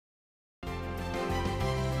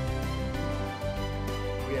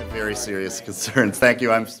very serious concerns. Thank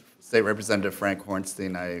you. I'm State Representative Frank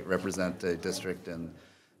Hornstein. I represent a district in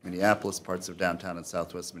Minneapolis, parts of downtown and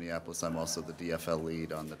southwest Minneapolis. I'm also the DFL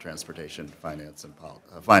lead on the Transportation Finance and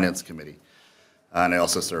Finance Committee, and I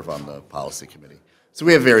also serve on the Policy Committee. So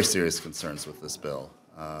we have very serious concerns with this bill.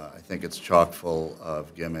 I think it's chock full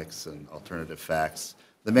of gimmicks and alternative facts.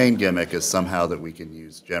 The main gimmick is somehow that we can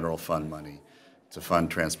use general fund money to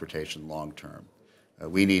fund transportation long-term.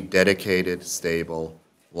 We need dedicated, stable,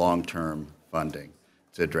 long-term funding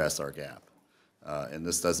to address our gap. And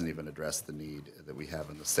this doesn't even address the need that we have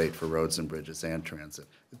in the state for roads and bridges and transit.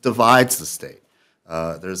 It divides the state.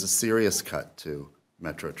 There's a serious cut to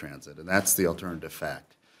Metro Transit, and that's the alternative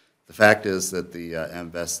fact. The fact is that the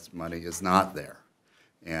Mpls money is not there.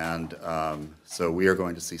 And so we are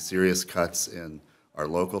going to see serious cuts in our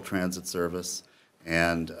local transit service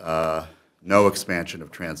and no expansion of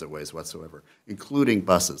transit ways whatsoever, including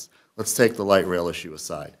buses. Let's take the light rail issue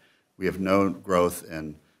aside. We have no growth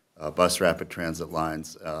in bus rapid transit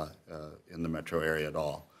lines in the metro area at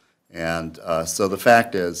all. And so the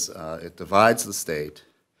fact is it divides the state,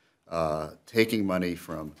 taking money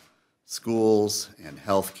from schools and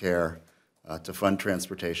health care to fund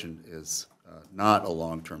transportation is not a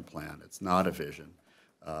long-term plan. It's not a vision.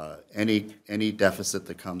 Any deficit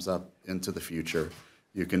that comes up into the future,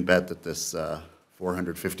 you can bet that this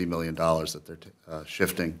 $450 million that they're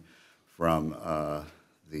shifting from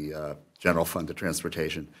the general fund to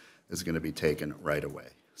transportation is going to be taken right away.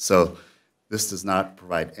 So this does not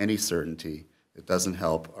provide any certainty. It doesn't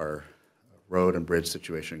help our road and bridge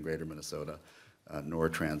situation in greater Minnesota, nor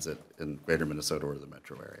transit in greater Minnesota or the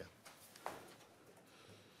metro area.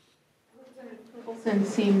 Representative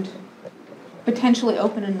seemed potentially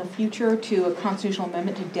open in the future to a constitutional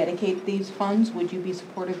amendment to dedicate these funds. Would you be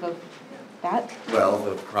supportive of that? Well,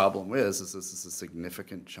 the problem is this is a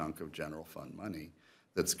significant chunk of general fund money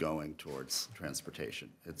that's going towards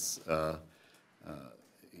transportation. It's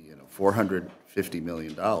 $450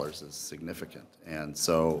 million is significant, and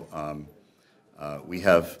so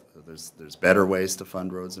there's better ways to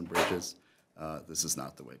fund roads and bridges. This is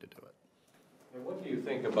not the way to do it. And what do you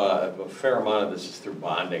think about, a fair amount of this is through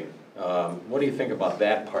bonding. What do you think about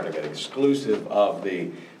that part of it, exclusive of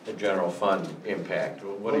the general fund impact?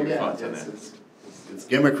 What are your thoughts on that? It's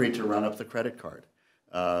gimmickry to run up the credit card.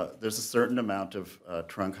 There's a certain amount of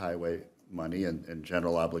trunk highway money and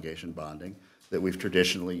general obligation bonding that we've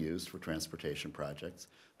traditionally used for transportation projects,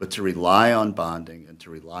 but to rely on bonding and to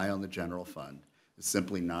rely on the general fund is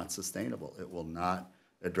simply not sustainable. It will not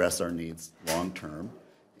address our needs long term,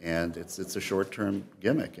 and it's a short-term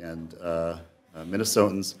gimmick. And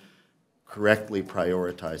Minnesotans correctly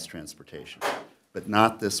prioritize transportation, but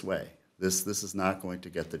not this way. This is not going to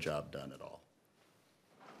get the job done at all.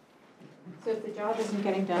 So if the job isn't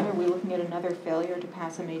getting done, are we looking at another failure to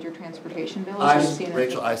pass a major transportation bill?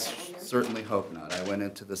 Rachel, I certainly hope not. I went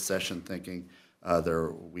into this session thinking that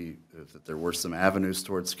there were some avenues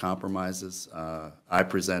towards compromises. I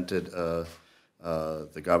presented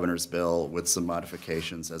the governor's bill with some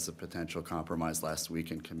modifications as a potential compromise last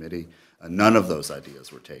week in committee. None of those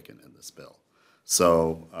ideas were taken in this bill.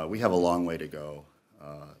 So we have a long way to go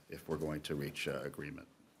if we're going to reach agreement.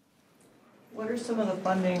 What are some of the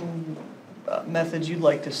funding methods you'd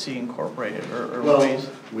like to see incorporated, or well, ways?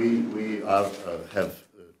 We have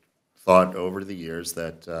thought over the years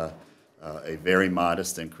that a very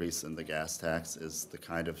modest increase in the gas tax is the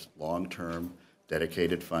kind of long-term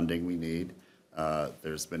dedicated funding we need.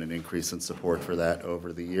 There's been an increase in support for that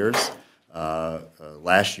over the years.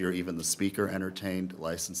 Last year, even the Speaker entertained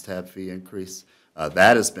license tab fee increase.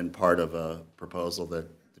 That has been part of a proposal that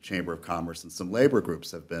the Chamber of Commerce and some labor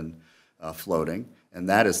groups have been floating, and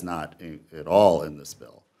that is not at all in this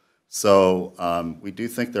bill. So we do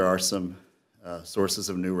think there are some sources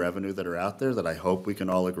of new revenue that are out there that I hope we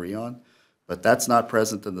can all agree on, but that's not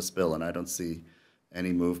present in this bill, and I don't see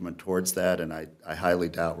any movement towards that, and I highly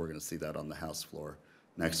doubt we're going to see that on the House floor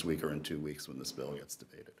next week or in 2 weeks when this bill gets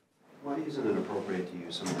debated. Why isn't it appropriate to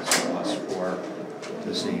use some of the surplus for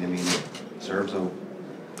this thing? I mean, serves will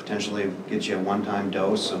potentially get you a one-time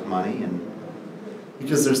dose of money, and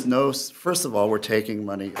because there's no, first of all, we're taking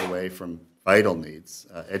money away from vital needs.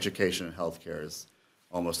 Education and health care is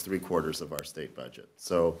almost 3/4 of our state budget.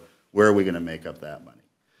 So where are we going to make up that money?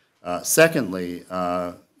 Secondly,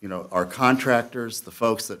 our contractors, the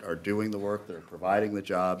folks that are doing the work, that are providing the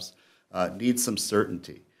jobs, need some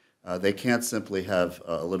certainty. They can't simply have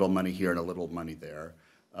a little money here and a little money there.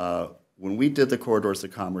 When we did the Corridors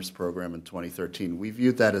of Commerce program in 2013, we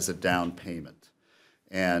viewed that as a down payment,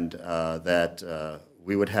 and that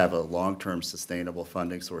we would have a long-term sustainable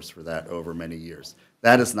funding source for that over many years.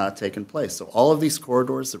 That has not taken place. So all of these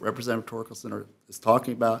corridors that Representative Torkelson is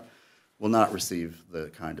talking about will not receive the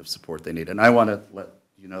kind of support they need. And I want to let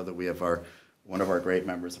you know that we have one of our great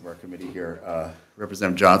members of our committee here,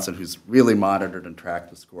 Representative Johnson, who's really monitored and tracked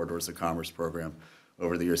this Corridors of Commerce program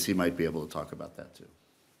over the years. He might be able to talk about that too,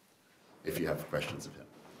 if you have questions of him.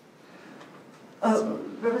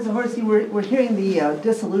 Representative Hornstein, we're hearing the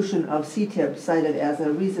dissolution of CTIB cited as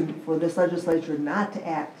a reason for this legislature not to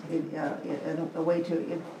act in a way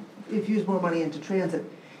to infuse more money into transit.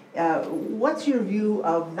 What's your view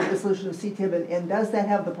of the dissolution of CTIB, and does that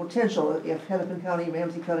have the potential, if Hennepin County and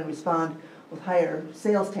Ramsey County respond with higher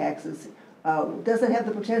sales taxes, does it have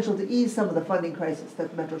the potential to ease some of the funding crisis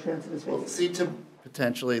that Metro Transit is facing? Well, CTIB,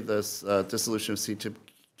 potentially this dissolution of CTIB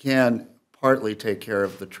can partly take care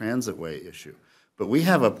of the transitway issue. But we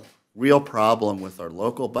have a real problem with our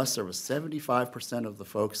local bus service. 75% of the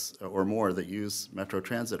folks or more that use Metro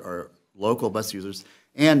Transit are local bus users,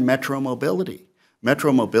 and Metro Mobility.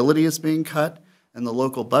 Metro Mobility is being cut, and the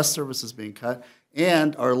local bus service is being cut,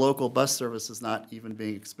 and our local bus service is not even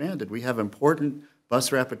being expanded. We have important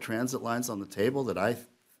bus rapid transit lines on the table that I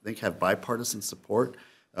think have bipartisan support.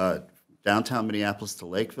 Downtown Minneapolis to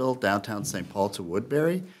Lakeville, downtown St. Paul to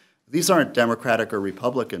Woodbury. These aren't Democratic or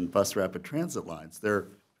Republican bus rapid transit lines. They're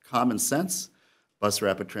common sense bus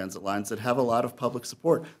rapid transit lines that have a lot of public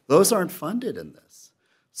support. Those aren't funded in this.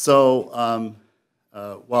 So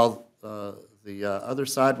while the other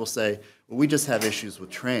side will say, well, we just have issues with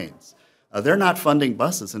trains, they're not funding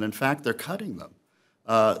buses, and in fact, they're cutting them.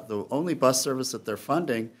 The only bus service that they're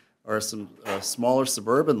funding are some smaller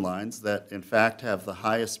suburban lines that, in fact, have the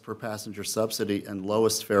highest per passenger subsidy and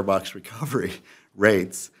lowest fare box recovery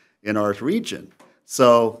rates in our region.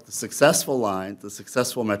 So the successful line, the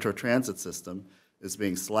successful Metro Transit system is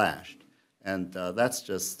being slashed. And that's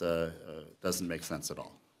just doesn't make sense at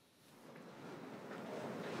all.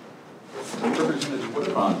 Representative, what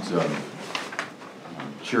about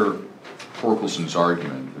Chair Torkelson's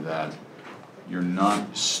argument that you're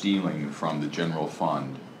not stealing from the general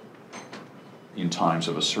fund in times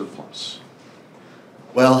of a surplus?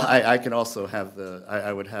 Well, I can also have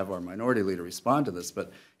I would have our minority leader respond to this,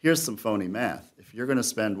 but here's some phony math. If you're going to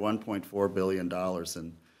spend $1.4 billion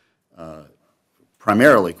in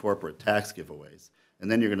primarily corporate tax giveaways,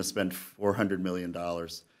 and then you're going to spend $400 million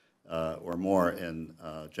or more in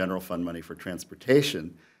general fund money for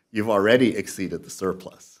transportation, you've already exceeded the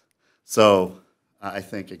surplus. So I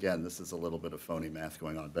think, again, this is a little bit of phony math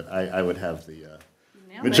going on, but I would have the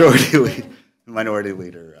minority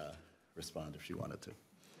leader respond if she wanted to.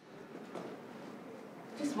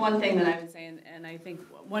 Just one thing that I would say, and I think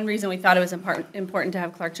one reason we thought it was important to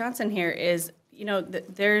have Clark Johnson here is, you know,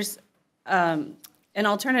 there's an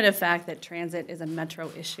alternative fact that transit is a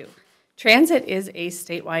metro issue. Transit is a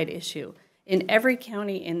statewide issue. In every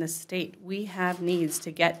county in the state, we have needs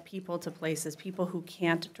to get people to places, people who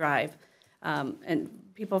can't drive, and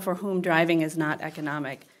people for whom driving is not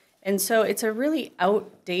economic. And so it's a really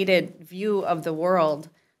outdated view of the world,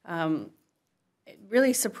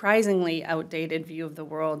 really surprisingly outdated view of the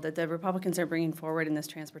world that the Republicans are bringing forward in this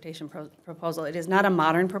transportation proposal. It is not a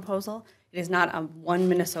modern proposal. It is not a one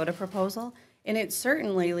Minnesota proposal. And it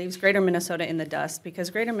certainly leaves Greater Minnesota in the dust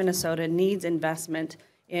because Greater Minnesota needs investment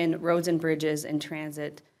in roads and bridges and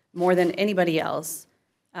transit more than anybody else.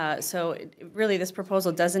 So really this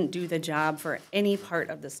proposal doesn't do the job for any part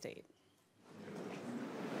of the state.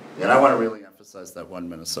 And I want to really emphasize that one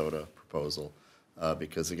Minnesota proposal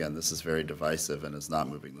because, again, this is very divisive and is not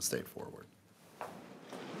moving the state forward.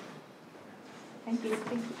 Thank you.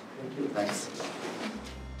 Thanks.